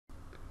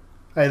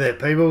Hey there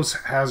peoples,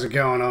 how's it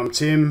going? I'm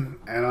Tim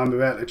and I'm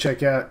about to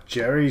check out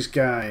Jerry's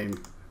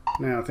game.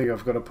 Now I think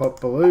I've got to pop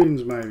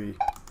balloons maybe.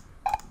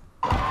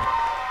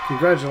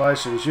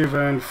 Congratulations, you've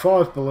earned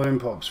 5 balloon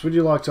pops. Would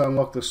you like to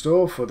unlock the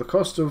store for the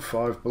cost of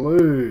 5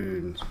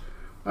 balloons?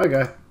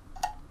 Okay.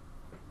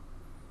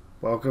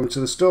 Welcome to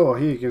the store.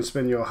 Here you can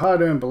spend your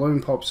hard-earned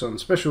balloon pops on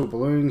special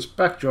balloons,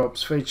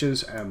 backdrops,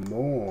 features and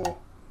more.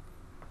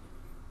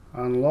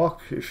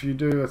 Unlock if you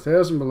do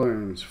 1,000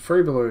 balloons.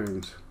 Free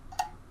balloons.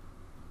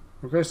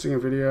 Requesting a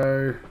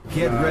video.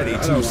 Get ready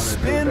to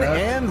spin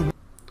and...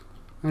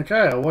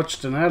 Okay, I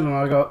watched an ad and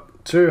I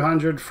got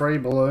 200 free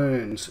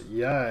balloons.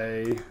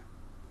 Yay.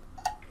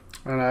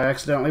 And I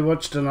accidentally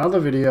watched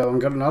another video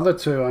and got another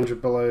 200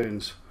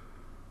 balloons.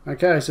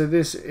 Okay, so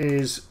this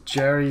is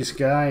Jerry's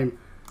game.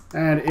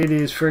 And it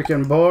is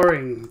freaking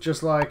boring.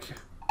 Just like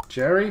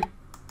Jerry?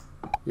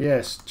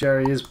 Yes,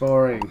 Jerry is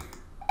boring.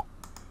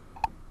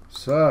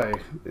 So,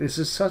 this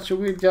is such a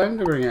weird game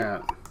to bring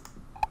out.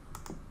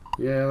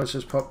 Yeah, let's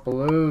just pop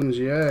balloons,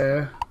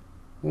 yeah.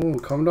 Ooh,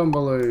 condom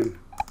balloon.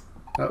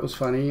 That was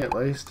funny, at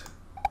least.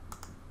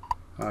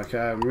 Okay,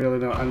 I'm really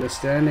not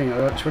understanding. I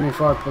got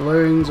 25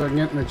 balloons, I can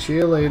get in the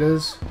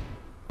cheerleaders.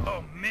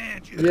 Oh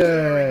man,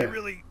 yeah. You're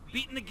really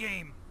beating the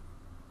game.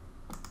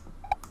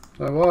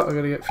 So what? I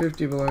gotta get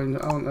 50 balloons,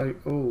 aren't they?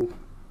 Ooh,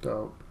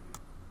 dope.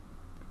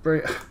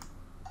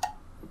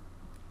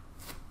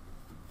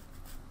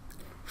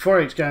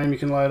 For each game, you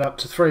can load up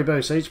to 3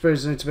 boosts. Each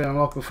boost needs to be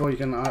unlocked before you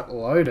can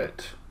upload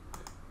it.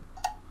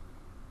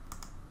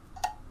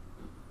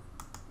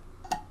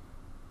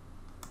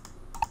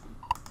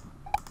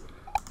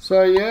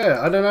 So yeah,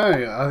 I don't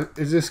know,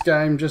 is this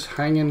game just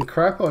hanging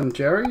crap on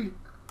Jerry?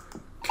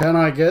 Can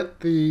I get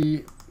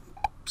the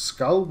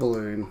skull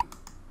balloon?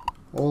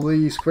 All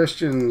these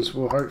questions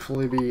will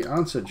hopefully be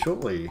answered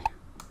shortly.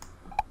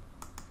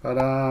 But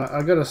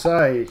I gotta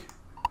say,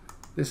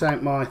 this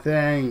ain't my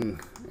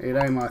thing. It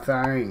ain't my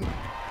thing.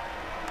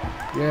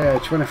 Yeah,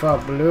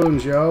 25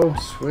 balloons, yo,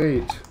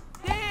 sweet.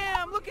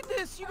 Damn, look at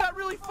this, you got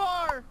really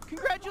far.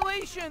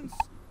 Congratulations.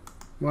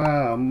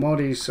 Wow,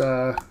 Morty's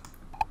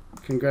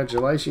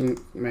congratulating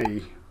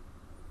me.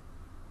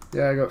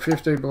 Yeah, I got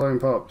 50 balloon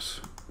pops.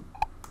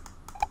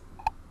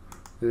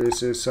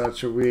 This is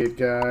such a weird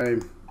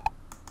game.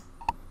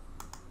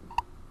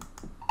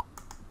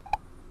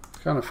 It's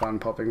kind of fun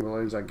popping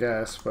balloons, I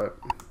guess, but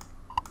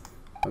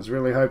I was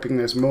really hoping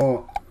there's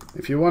more.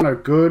 If you want a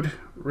good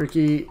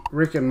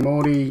Rick and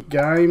Morty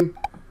game,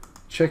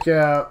 check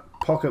out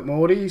Pocket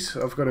Morty's.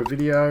 I've got a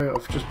video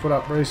I've just put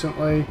up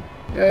recently.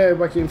 Yeah,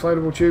 Wacky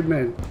Inflatable Tube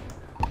Man.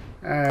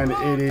 And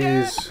it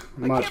is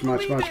much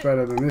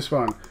better than this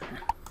one.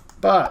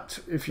 But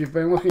if you've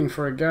been looking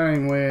for a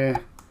game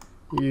where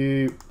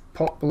you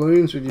pop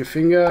balloons with your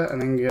finger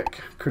and then get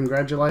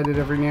congratulated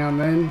every now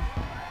and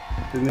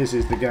then this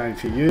is the game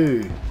for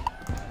you.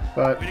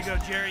 But way to go,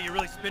 Jerry. You're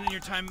really spending your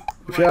time.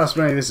 If you ask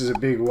me, this is a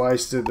big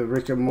waste of the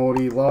Rick and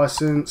Morty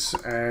license,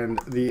 and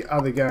the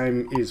other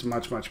game is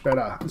much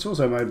better. It's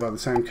also made by the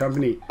same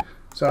company,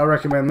 so I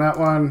recommend that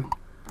one.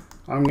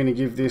 I'm going to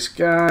give this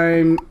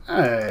game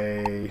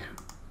a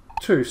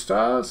 2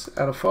 stars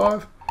out of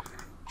 5.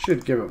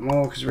 Should give it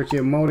more because Ricky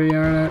and Morty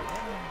own it,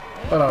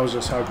 but I was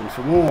just hoping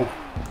for more.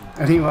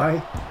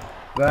 Anyway,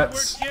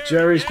 that's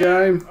Jerry's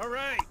game,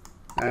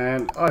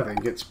 and I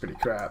think it's pretty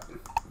crap.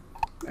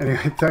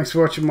 Anyway, thanks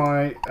for watching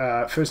my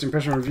first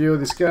impression review of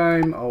this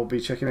game. I'll be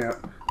checking out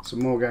some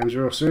more games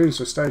real soon,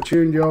 so stay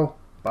tuned, y'all.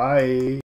 Bye.